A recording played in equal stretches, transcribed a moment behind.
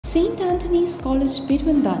St. Anthony's College,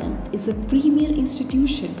 Peruvanthanam is a premier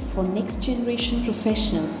institution for next generation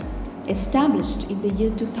professionals established in the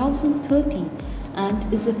year 2013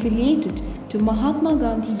 and is affiliated to Mahatma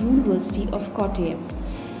Gandhi University of Kottayam.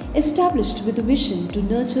 Established with a vision to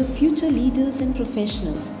nurture future leaders and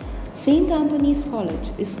professionals, St. Anthony's College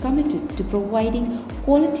is committed to providing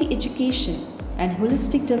quality education and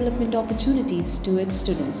holistic development opportunities to its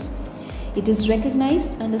students. It is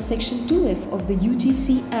recognized under Section 2F of the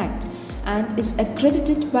UGC Act and is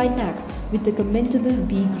accredited by NAC with a commendable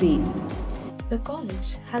B grade. The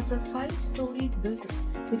college has a 5-storied building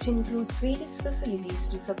which includes various facilities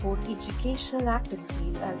to support educational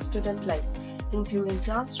activities and student life, including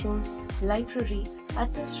classrooms, library,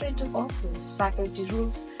 administrative office, faculty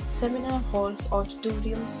rooms, seminar halls,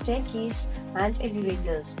 auditoriums, staircase, and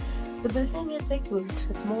elevators. The building is equipped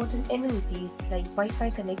with modern amenities like Wi-Fi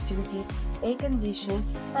connectivity, air conditioning,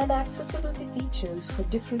 and accessibility features for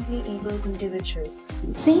differently abled individuals.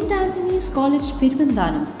 St. Anthony's College,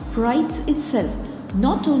 Peruvanthanam prides itself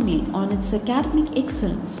not only on its academic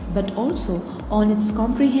excellence but also on its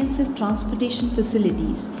comprehensive transportation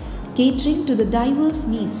facilities, catering to the diverse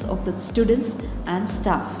needs of its students and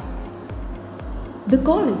staff. The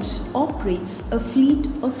college operates a fleet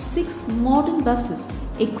of 6 modern buses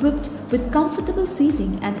equipped with comfortable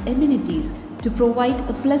seating and amenities to provide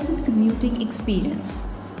a pleasant commuting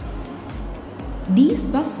experience. These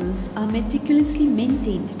buses are meticulously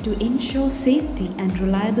maintained to ensure safety and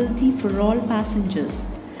reliability for all passengers.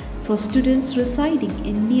 For students residing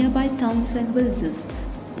in nearby towns and villages,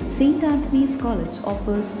 St. Anthony's College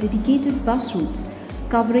offers dedicated bus routes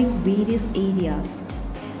covering various areas.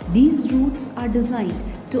 These routes are designed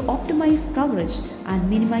to optimize coverage and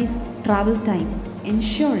minimize travel time,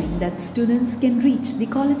 ensuring that students can reach the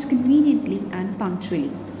college conveniently and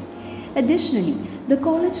punctually. Additionally, the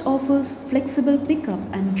college offers flexible pickup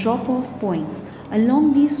and drop-off points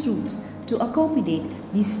along these routes to accommodate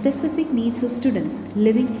the specific needs of students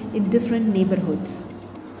living in different neighborhoods.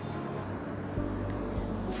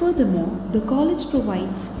 Furthermore, the college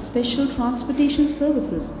provides special transportation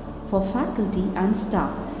services for faculty and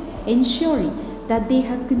staff, ensuring that they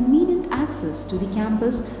have convenient access to the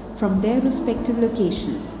campus from their respective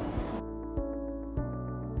locations.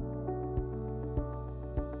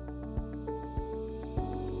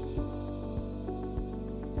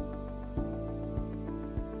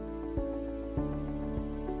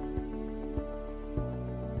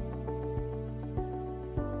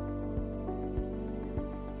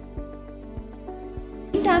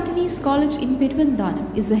 St. Anthony's College in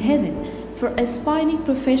Peruvanthanam is a heaven for aspiring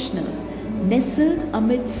professionals, nestled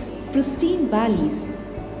amidst pristine valleys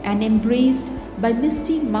and embraced by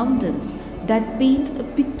misty mountains that paint a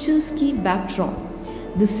picturesque backdrop.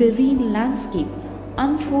 The serene landscape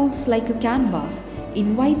unfolds like a canvas,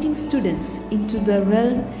 inviting students into the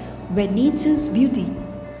realm where nature's beauty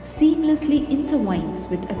seamlessly intertwines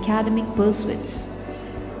with academic pursuits.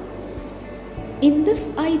 In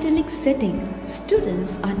this idyllic setting,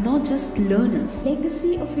 students are not just learners. The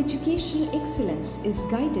legacy of educational excellence is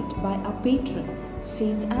guided by our patron,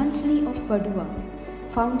 St. Anthony of Padua.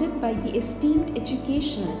 Founded by the esteemed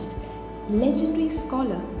educationalist, legendary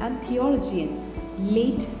scholar and theologian,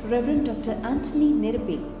 late Reverend Dr. Antony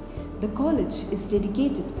Nerepe, the college is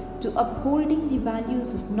dedicated to upholding the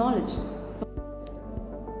values of knowledge.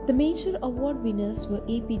 The major award winners were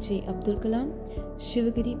APJ Abdul Kalam,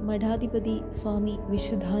 Shivagiri Madhadipati Swami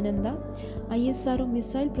Vishuddhananda, ISRO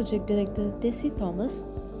Missile Project Director Tessie Thomas,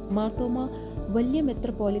 Marthoma Valya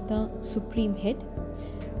Metropolitan Supreme Head,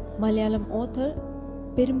 Malayalam author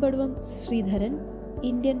Perumbadvam Sridharan,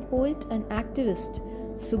 Indian poet and activist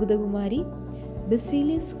Sugadakumari,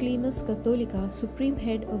 Basilis Clemus Catholica Supreme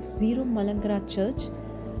Head of Zero Malankara Church,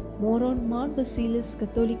 Moron Mar Basilis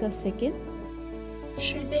Catholica II.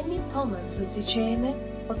 Sri Benny Thomas is the chairman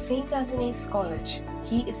of St. Anthony's College.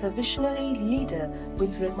 He is a visionary leader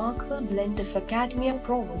with remarkable blend of academia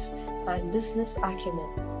prowess and business acumen.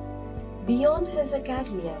 Beyond his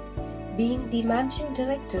academia, being the managing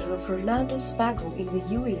director of Ronaldo Spago in the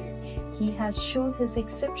UAE, he has shown his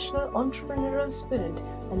exceptional entrepreneurial spirit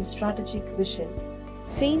and strategic vision.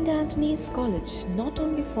 St. Anthony's College not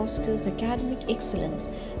only fosters academic excellence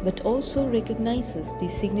but also recognizes the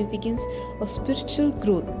significance of spiritual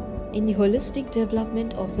growth in the holistic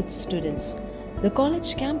development of its students. The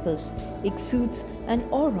college campus exudes an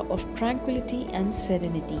aura of tranquility and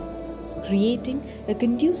serenity, creating a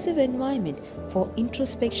conducive environment for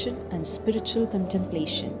introspection and spiritual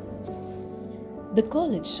contemplation. The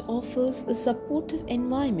college offers a supportive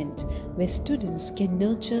environment where students can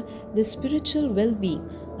nurture their spiritual well-being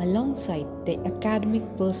alongside their academic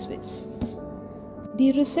pursuits.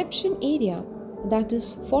 The reception area, that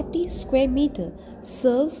is 40 square meter,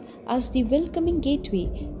 serves as the welcoming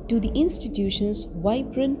gateway to the institution's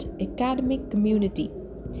vibrant academic community.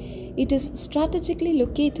 It is strategically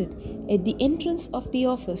located at the entrance of the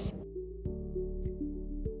office.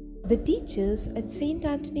 The teachers at St.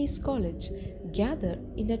 Anthony's College gather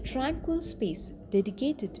in a tranquil space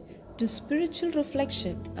dedicated to spiritual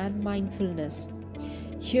reflection and mindfulness.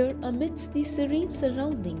 Here, amidst the serene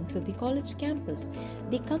surroundings of the college campus,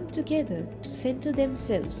 they come together to center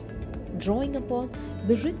themselves, drawing upon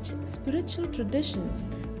the rich spiritual traditions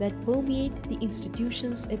that permeate the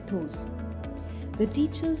institution's ethos. The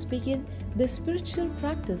teachers begin their spiritual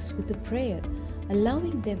practice with a prayer,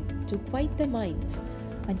 allowing them to quiet their minds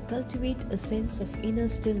and cultivate a sense of inner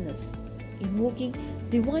stillness, invoking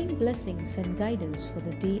divine blessings and guidance for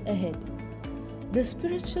the day ahead. The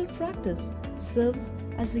spiritual practice serves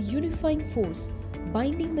as a unifying force,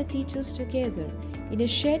 binding the teachers together in a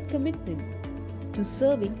shared commitment to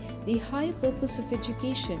serving the higher purpose of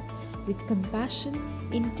education with compassion,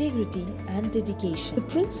 integrity, and dedication. The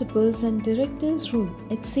Principals and Directors Room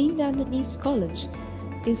at St. Anthony's College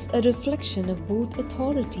is a reflection of both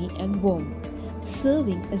authority and warmth,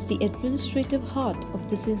 serving as the administrative heart of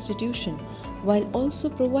this institution while also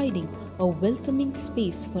providing a welcoming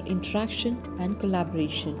space for interaction and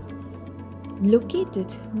collaboration.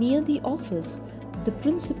 Located near the office, the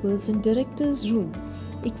Principals and Directors Room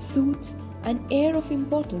exudes an air of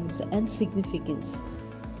importance and significance.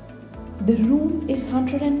 The room is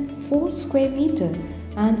 104 square meter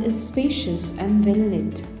and is spacious and well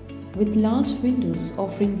lit, with large windows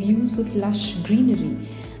offering views of lush greenery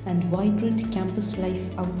and vibrant campus life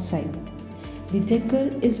outside. The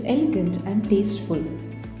decor is elegant and tasteful,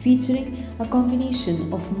 featuring a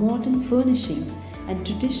combination of modern furnishings and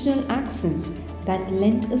traditional accents that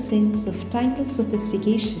lend a sense of timeless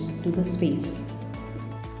sophistication to the space.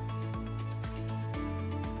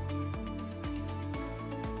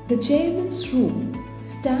 The Chairman's Room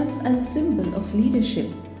stands as a symbol of leadership,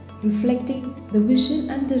 reflecting the vision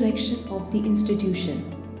and direction of the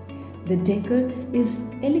institution. The decor is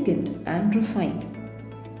elegant and refined.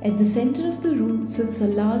 At the center of the room sits a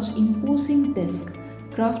large imposing desk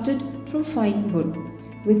crafted from fine wood,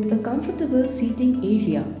 with a comfortable seating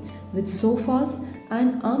area with sofas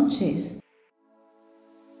and armchairs.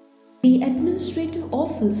 The administrative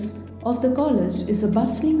office of the college is a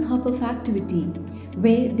bustling hub of activity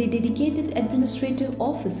where the dedicated administrative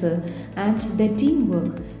officer and their team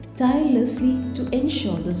work tirelessly to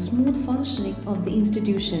ensure the smooth functioning of the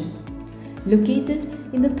institution. Located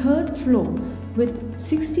in the third floor with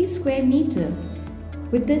 60 square meter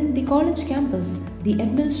within the college campus, the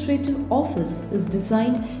administrative office is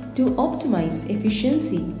designed to optimize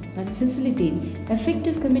efficiency and facilitate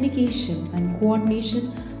effective communication and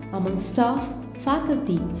coordination among staff,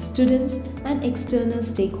 faculty, students, and external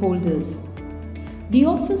stakeholders. The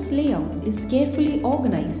office layout is carefully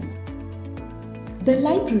organized. The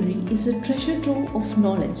library is a treasure trove of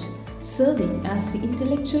knowledge, serving as the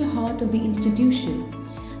intellectual heart of the institution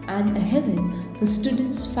and a heaven for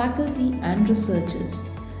students, faculty, and researchers.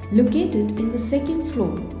 Located in the second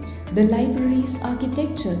floor, the library's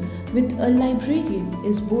architecture with a librarian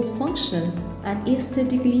is both functional and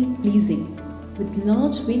aesthetically pleasing, with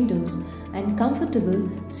large windows and comfortable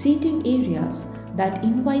seating areas that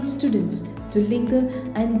invite students to linger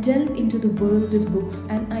and delve into the world of books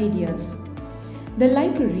and ideas. The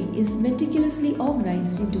library is meticulously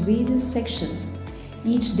organized into various sections,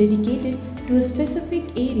 each dedicated to a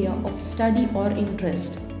specific area of study or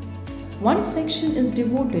interest. One section is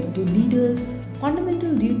devoted to leaders'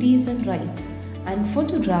 fundamental duties and rights, and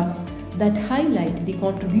photographs that highlight the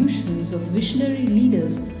contributions of visionary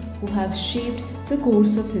leaders who have shaped the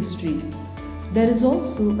course of history. There is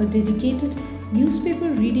also a dedicated newspaper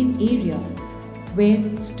reading area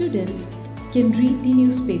where students can read the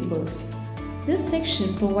newspapers. This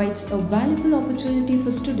section provides a valuable opportunity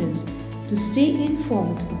for students to stay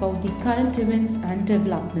informed about the current events and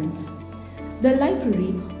developments. The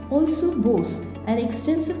library also boasts an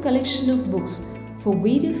extensive collection of books for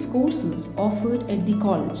various courses offered at the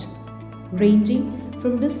college, ranging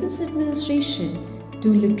from business administration to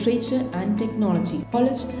literature and technology. The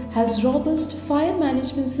college has robust fire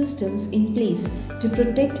management systems in place to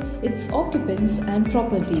protect its occupants and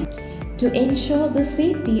property. To ensure the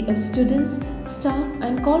safety of students, staff,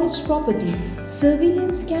 and college property,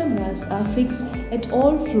 surveillance cameras are fixed at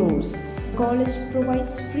all floors. The college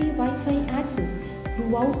provides free Wi-Fi access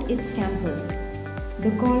throughout its campus.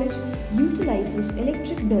 The college utilizes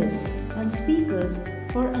electric bells and speakers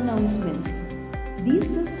for announcements.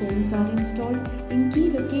 These systems are installed in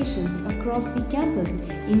key locations across the campus,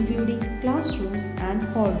 including classrooms and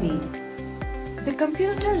hallways. The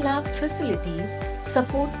computer lab facilities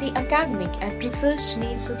support the academic and research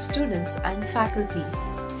needs of students and faculty.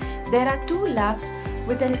 There are 2 labs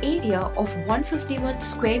with an area of 151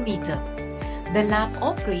 square meter. The lab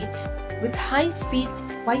operates with high-speed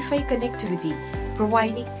Wi-Fi connectivity,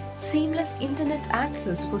 providing seamless internet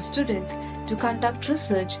access for students to conduct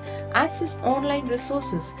research, access online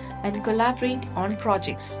resources, and collaborate on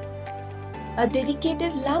projects. A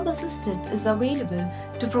dedicated lab assistant is available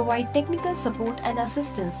to provide technical support and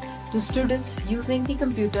assistance to students using the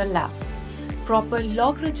computer lab. Proper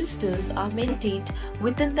log registers are maintained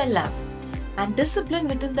within the lab, and discipline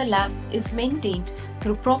within the lab is maintained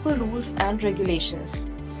through proper rules and regulations.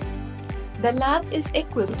 The lab is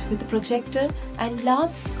equipped with a projector and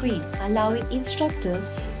large screen, allowing instructors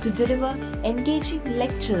to deliver engaging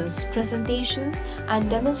lectures, presentations, and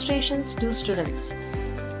demonstrations to students.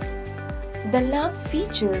 The lab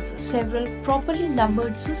features several properly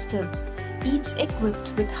numbered systems, each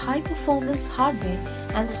equipped with high-performance hardware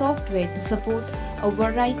and software to support a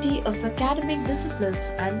variety of academic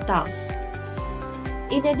disciplines and tasks.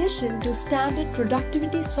 In addition to standard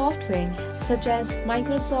productivity software such as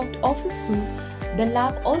Microsoft Office Suite, the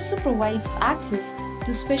lab also provides access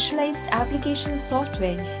to specialized application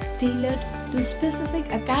software tailored to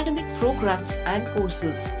specific academic programs and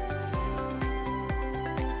courses.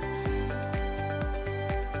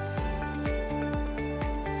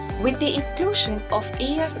 With the inclusion of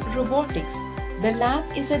AR robotics, the lab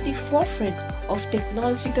is at the forefront of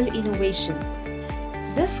technological innovation.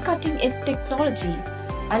 This cutting-edge technology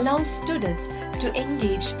allows students to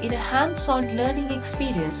engage in a hands-on learning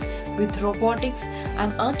experience with robotics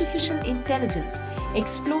and artificial intelligence,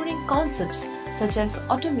 exploring concepts such as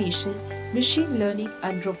automation, machine learning,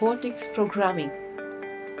 and robotics programming.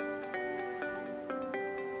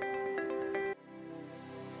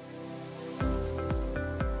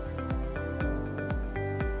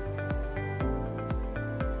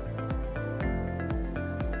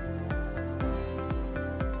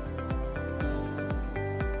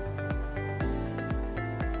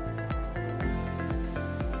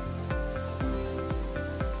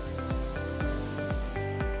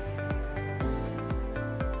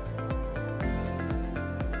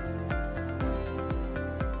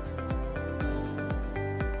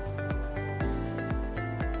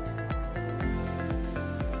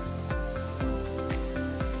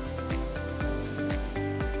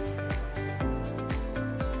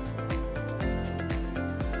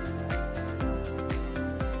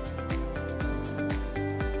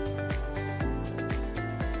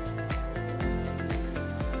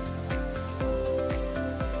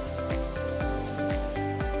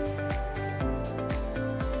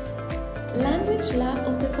 Language Lab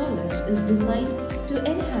of the college is designed to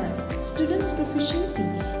enhance students' proficiency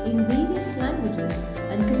in various languages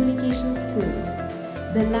and communication skills.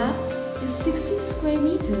 The lab is 60 square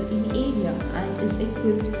meter in area and is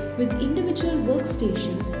equipped with individual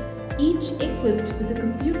workstations, each equipped with a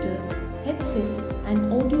computer, headset,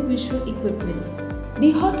 and audiovisual equipment.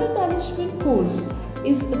 The Hotel Management course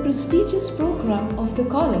is a prestigious program of the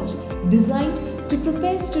college designed to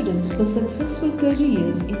prepare students for successful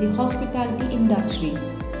careers in the hospitality industry.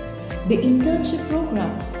 The internship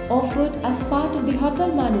program offered as part of the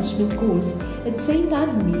Hotel Management course at St.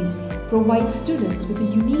 Anthony's provides students with a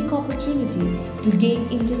unique opportunity to gain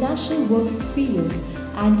international work experience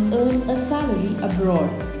and earn a salary abroad.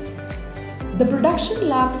 The production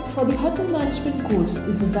lab for the Hotel Management course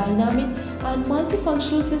is a dynamic and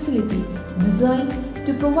multifunctional facility designed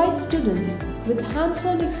to provide students with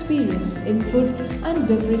hands-on experience in food and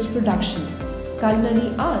beverage production,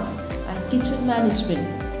 culinary arts, and kitchen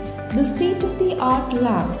management. The state-of-the-art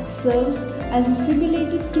lab serves as a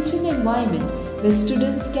simulated kitchen environment where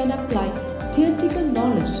students can apply theoretical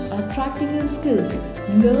knowledge and practical skills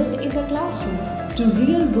learned in the classroom to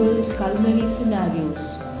real-world culinary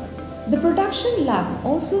scenarios. The production lab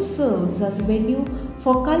also serves as a venue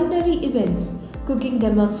for culinary events, cooking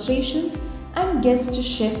demonstrations, and guest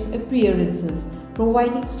chef appearances,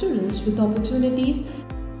 providing students with opportunities.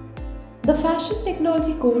 The Fashion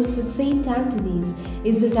Technology course at St. Anthony's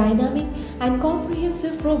is a dynamic and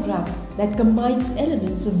comprehensive program that combines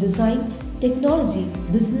elements of design, technology,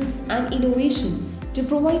 business, and innovation to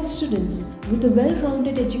provide students with a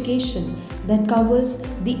well-rounded education that covers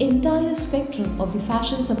the entire spectrum of the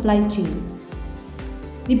fashion supply chain.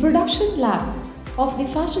 The production lab of the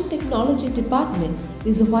Fashion Technology department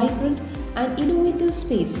is a vibrant and innovative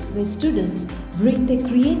space where students bring their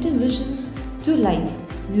creative visions to life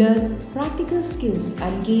learn practical skills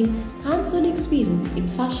and gain hands-on experience in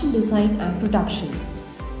fashion design and production.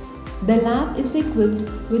 The lab is equipped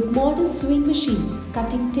with modern sewing machines,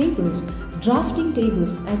 cutting tables, drafting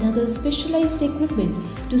tables and other specialized equipment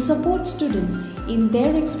to support students in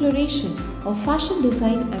their exploration of fashion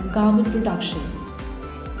design and garment production.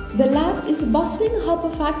 The lab is a bustling hub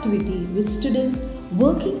of activity with students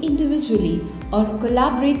working individually or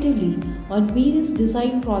collaboratively on various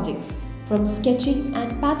design projects, from sketching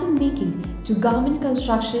and pattern making to garment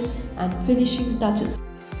construction and finishing touches.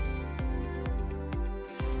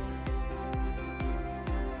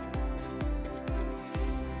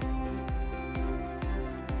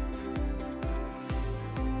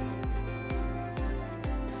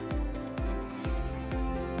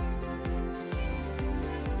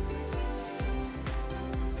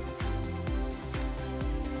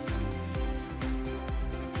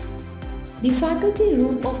 The faculty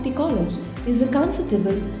room of the college is a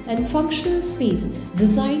comfortable and functional space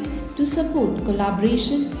designed to support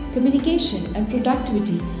collaboration, communication and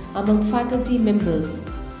productivity among faculty members.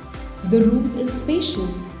 The room is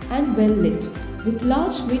spacious and well lit, with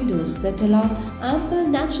large windows that allow ample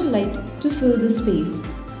natural light to fill the space.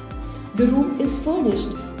 The room is furnished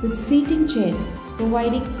with seating chairs,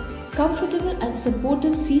 providing comfortable and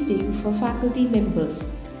supportive seating for faculty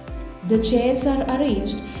members. The chairs are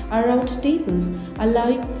arranged around tables,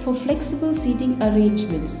 allowing for flexible seating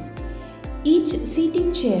arrangements. Each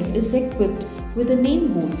seating chair is equipped with a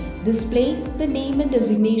name board displaying the name and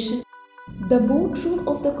designation. The boardroom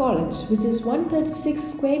of the college, which is 136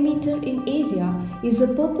 square meter in area, is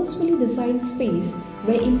a purposefully designed space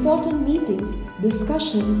where important meetings,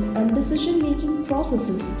 discussions and decision-making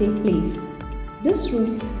processes take place. This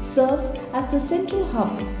room serves as the central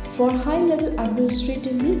hub for high-level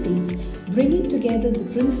administrative meetings, bringing together the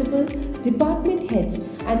principal, department heads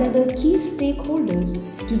and other key stakeholders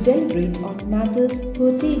to deliberate on matters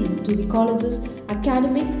pertaining to the college's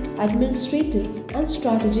academic, administrative and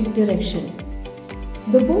strategic direction.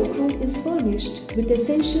 The boardroom is furnished with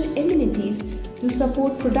essential amenities to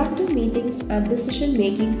support productive meetings and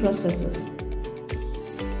decision-making processes.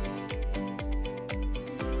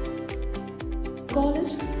 The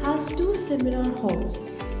college has two seminar halls.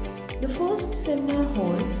 The first seminar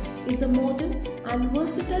hall is a modern and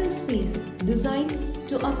versatile space designed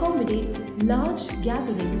to accommodate large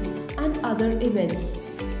gatherings and other events.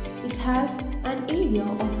 It has an area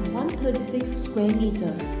of 136 square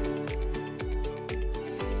meter.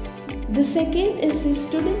 The second is the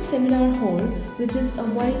student seminar hall, which is a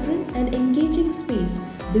vibrant and engaging space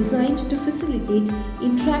designed to facilitate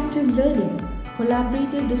interactive learning,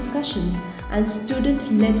 collaborative discussions and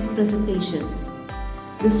student-led presentations.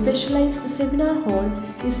 The specialized seminar hall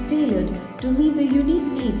is tailored to meet the unique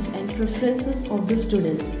needs and preferences of the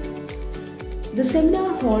students. The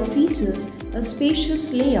seminar hall features a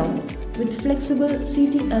spacious layout with flexible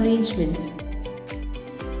seating arrangements.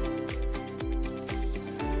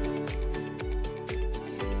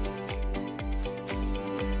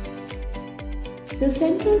 The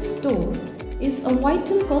central store is a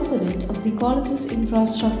vital component of the college's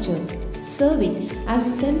infrastructure, serving as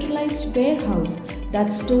a centralized warehouse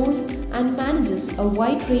that stores and manages a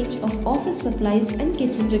wide range of office supplies and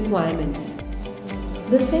kitchen requirements.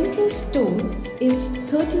 The central store is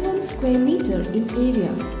 31 square meter in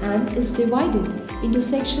area and is divided into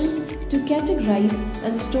sections to categorize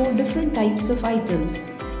and store different types of items.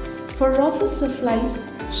 For office supplies,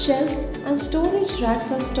 shelves and storage racks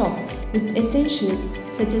are stocked with essentials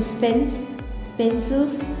such as pens,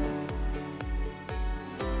 pencils.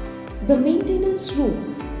 The maintenance room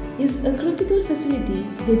is a critical facility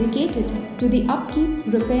dedicated to the upkeep,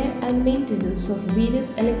 repair and maintenance of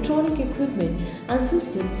various electronic equipment and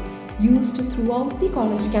systems used throughout the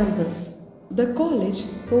college campus. The college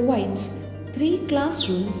provides 3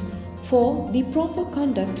 classrooms for the proper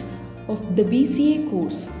conduct of the BCA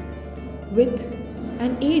course, with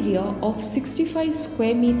an area of 65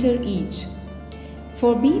 square meter each.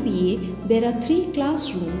 For BBA, there are 3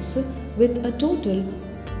 classrooms with a total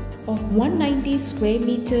of 190 square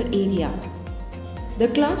meter area. The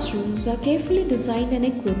classrooms are carefully designed and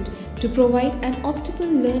equipped to provide an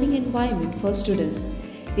optimal learning environment for students.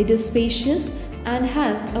 It is spacious and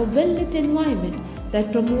has a well-lit environment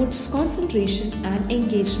that promotes concentration and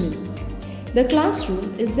engagement. The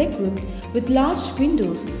classroom is equipped with large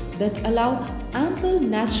windows that allow ample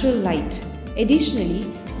natural light.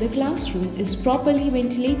 Additionally, the classroom is properly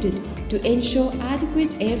ventilated to ensure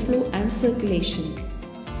adequate airflow and circulation.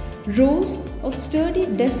 Rows of sturdy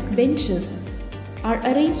desk benches are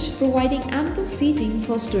arranged, providing ample seating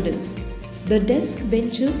for students. The desk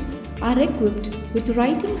benches are equipped with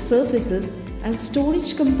writing surfaces and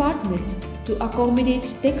storage compartments to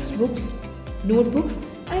accommodate textbooks, notebooks,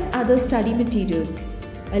 and other study materials.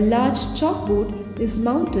 A large chalkboard is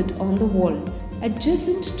mounted on the wall.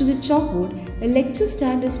 Adjacent to the chalkboard, a lecture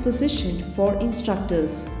stand is positioned for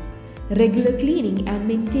instructors. Regular cleaning and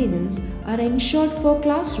maintenance are ensured for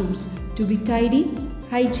classrooms to be tidy,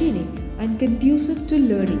 hygienic, and conducive to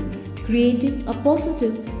learning, creating a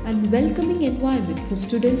positive and welcoming environment for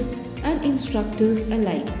students and instructors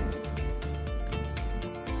alike.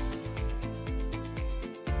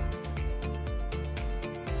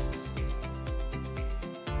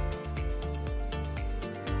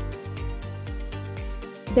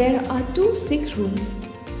 There are two sick rooms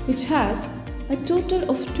which has a total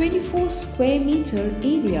of 24 square meter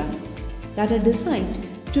area that are designed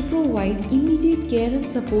to provide immediate care and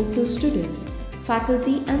support to students,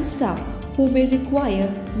 faculty and staff who may require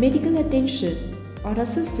medical attention or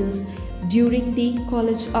assistance during the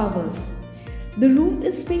college hours. The room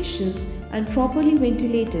is spacious and properly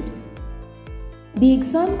ventilated. The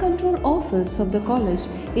exam control office of the college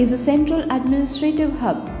is a central administrative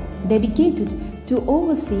hub dedicated to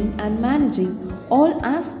overseeing and managing all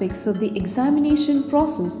aspects of the examination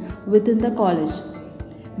process within the college.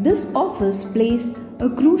 This office plays a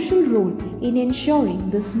crucial role in ensuring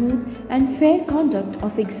the smooth and fair conduct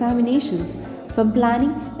of examinations, from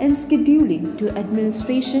planning and scheduling to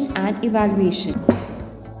administration and evaluation.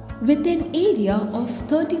 With an area of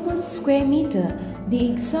 31 square meter, the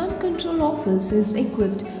exam control office is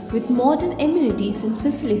equipped with modern amenities and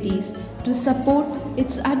facilities to support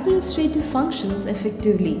its administrative functions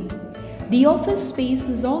effectively. The office space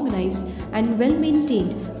is organized and well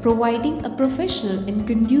maintained, providing a professional and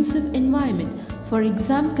conducive environment for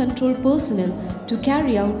exam control personnel to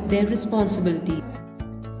carry out their responsibility.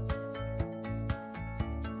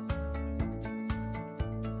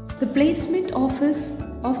 The placement office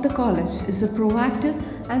of the college is a proactive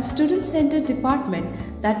and student-centered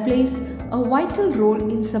department that plays a vital role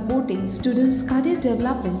in supporting students' career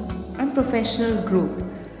development and professional growth.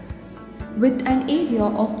 With an area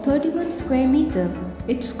of 31 square meter,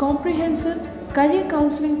 its comprehensive career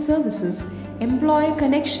counseling services, employer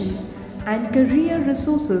connections, and career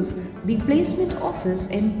resources, the placement office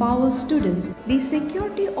empowers students. The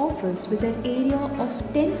security office, with an area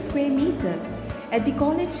of 10 square meter at the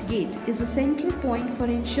college gate, is a central point for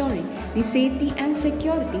ensuring the safety and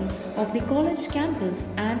security of the college campus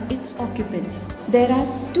and its occupants. There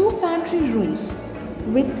are two pantry rooms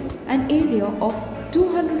with an area of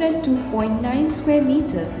 202.9 square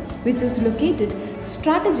meter, which is located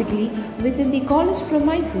strategically within the college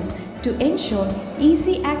premises to ensure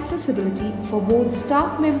easy accessibility for both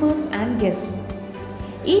staff members and guests.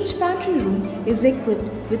 Each pantry room is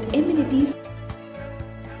equipped with amenities.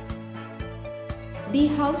 The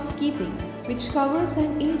housekeeping, which covers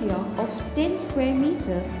an area of 10 square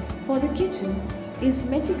meter for the kitchen, is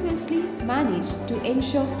meticulously managed to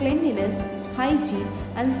ensure cleanliness, hygiene,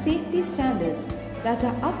 and safety standards that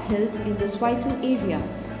are upheld in this vital area.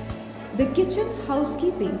 The kitchen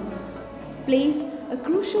housekeeping plays a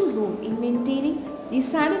crucial role in maintaining the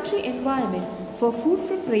sanitary environment for food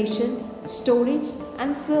preparation, storage,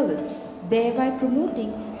 and service, thereby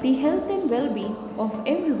promoting the health and well-being of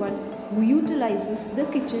everyone who utilizes the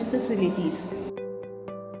kitchen facilities.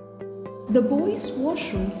 The boys'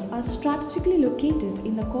 washrooms are strategically located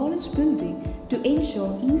in the college building to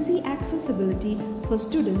ensure easy accessibility for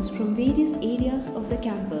students from various areas of the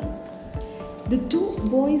campus. The two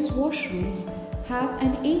boys' washrooms have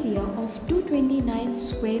an area of 229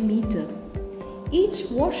 square meter. Each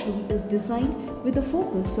washroom is designed with a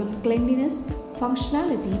focus on cleanliness,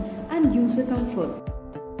 functionality, and user comfort.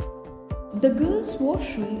 The girls'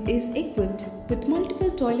 washroom is equipped with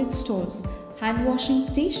multiple toilet stalls, hand washing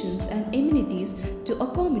stations, and amenities to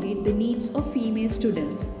accommodate the needs of female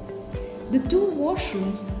students. The two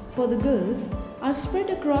washrooms for the girls are spread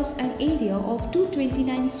across an area of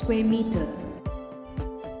 229 square meter.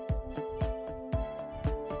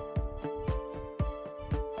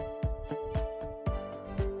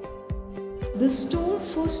 The store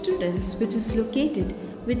for students, which is located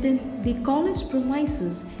within the college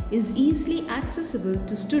premises, is easily accessible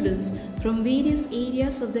to students from various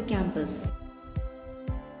areas of the campus.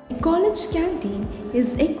 The college canteen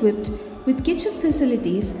is equipped with kitchen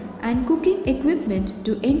facilities and cooking equipment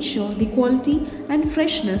to ensure the quality and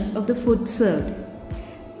freshness of the food served.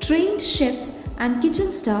 Trained chefs and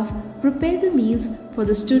kitchen staff prepare the meals for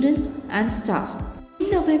the students and staff.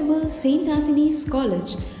 In November, St. Anthony's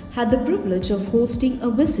College had the privilege of hosting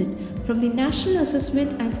a visit from the National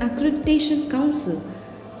Assessment and Accreditation Council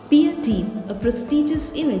peer team, a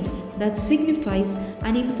prestigious event that signifies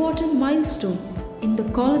an important milestone in the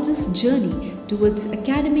college's journey towards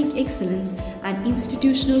academic excellence and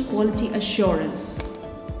institutional quality assurance.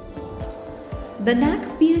 The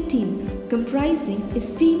NAC peer team, comprising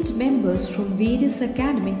esteemed members from various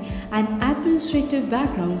academic and administrative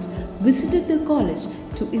backgrounds, visited the college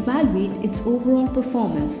to evaluate its overall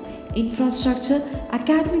performance, infrastructure,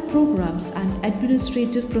 academic programs, and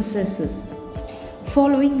administrative processes.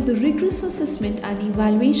 Following the rigorous assessment and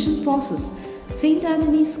evaluation process, St.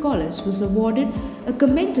 Anthony's College was awarded a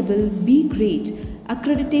commendable B grade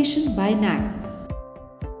accreditation by NAC.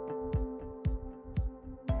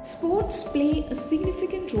 Sports play a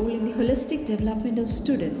significant role in the holistic development of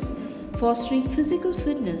students, fostering physical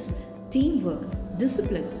fitness, teamwork,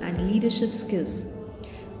 discipline, and leadership skills.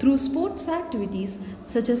 Through sports activities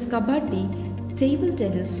such as kabaddi, table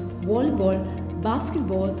tennis, volleyball,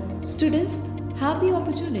 basketball, students have the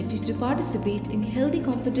opportunity to participate in healthy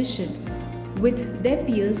competition with their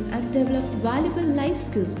peers and develop valuable life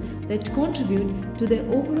skills that contribute to their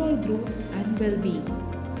overall growth and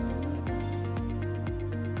well-being.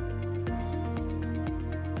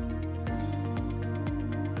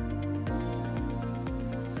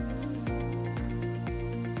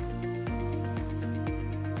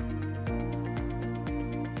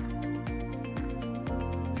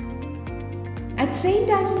 At St.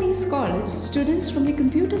 Anthony's College, students from the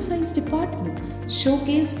Computer Science Department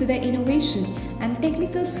showcased their innovation and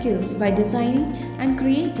technical skills by designing and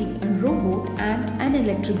creating a robot and an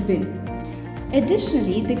electric bin.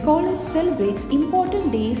 Additionally, the college celebrates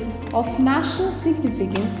important days of national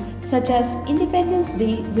significance such as Independence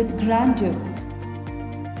Day with grandeur.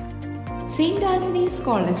 St. Anthony's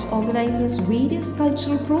College organizes various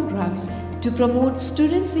cultural programs to promote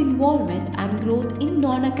students' involvement and growth in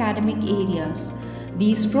non-academic areas.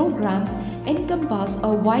 These programs encompass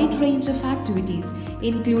a wide range of activities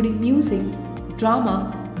including music,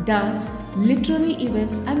 drama, dance, literary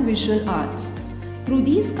events, and visual arts. Through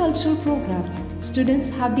these cultural programs, students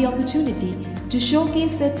have the opportunity to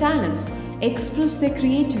showcase their talents, express their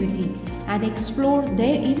creativity, and explore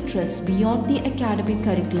their interests beyond the academic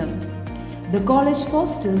curriculum. The college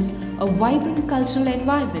fosters a vibrant cultural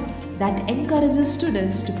environment that encourages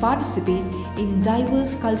students to participate in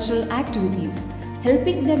diverse cultural activities,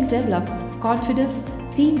 helping them develop confidence,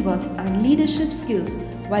 teamwork, and leadership skills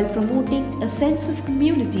while promoting a sense of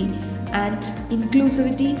community and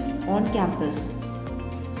inclusivity on campus.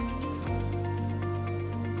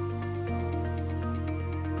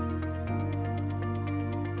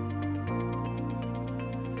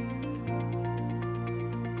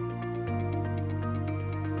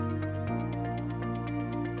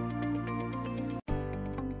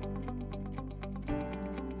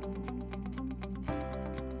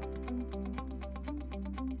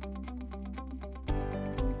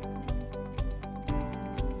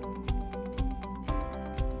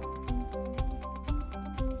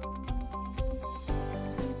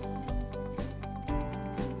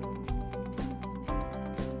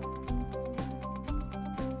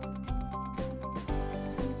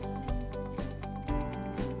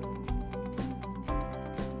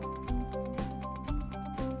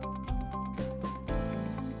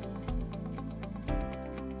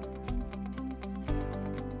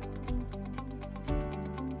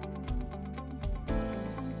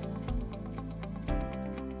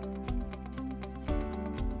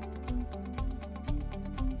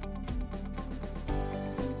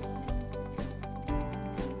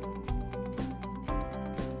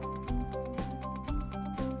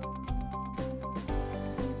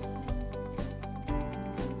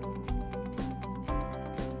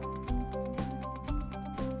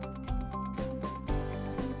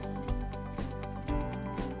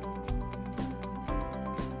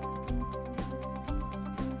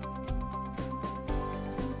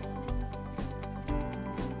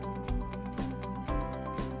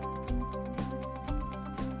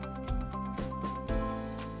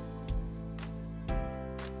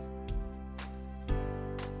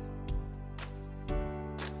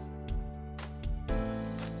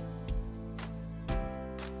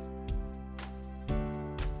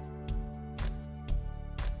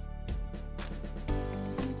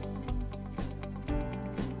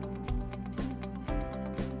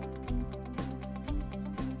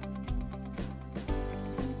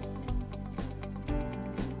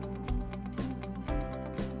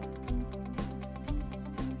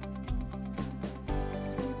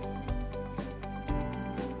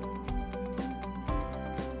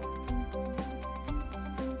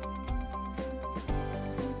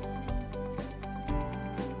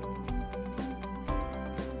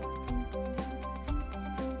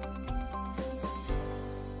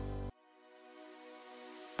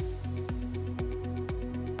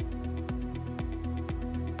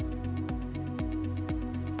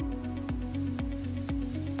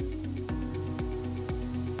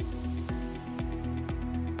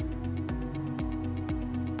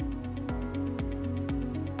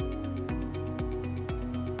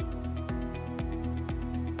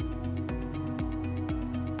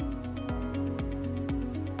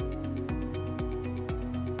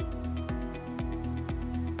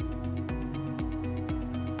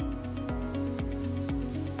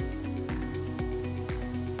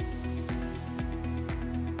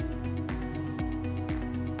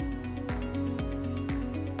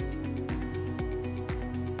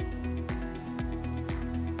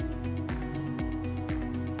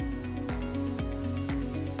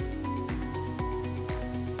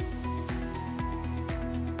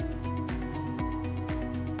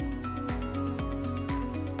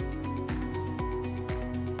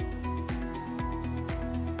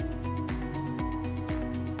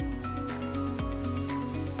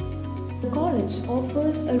 college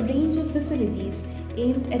offers a range of facilities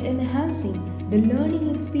aimed at enhancing the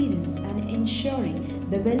learning experience and ensuring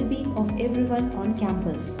the well-being of everyone on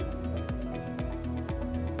campus.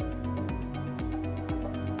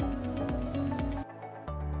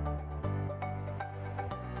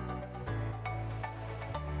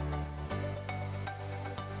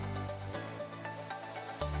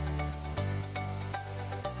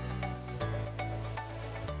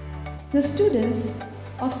 The students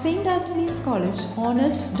of St. Anthony's College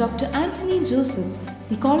honored Dr. Anthony Joseph,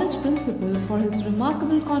 the college principal, for his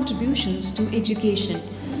remarkable contributions to education.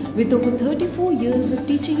 With over 34 years of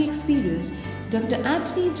teaching experience, Dr.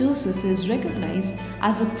 Anthony Joseph is recognized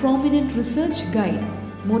as a prominent research guide,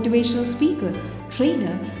 motivational speaker,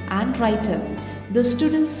 trainer, and writer. The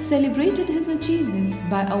students celebrated his achievements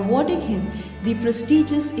by awarding him the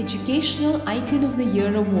prestigious Educational Icon of the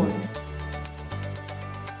Year award.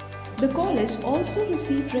 The college also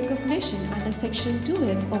received recognition under Section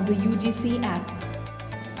 2F of the UGC Act.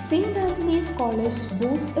 St. Anthony's College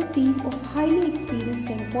boasts a team of highly experienced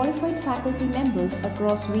and qualified faculty members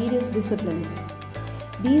across various disciplines.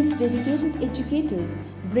 These dedicated educators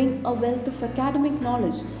bring a wealth of academic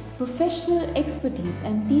knowledge, professional expertise,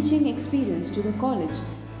 and teaching experience to the college,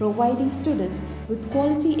 providing students with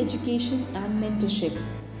quality education and mentorship.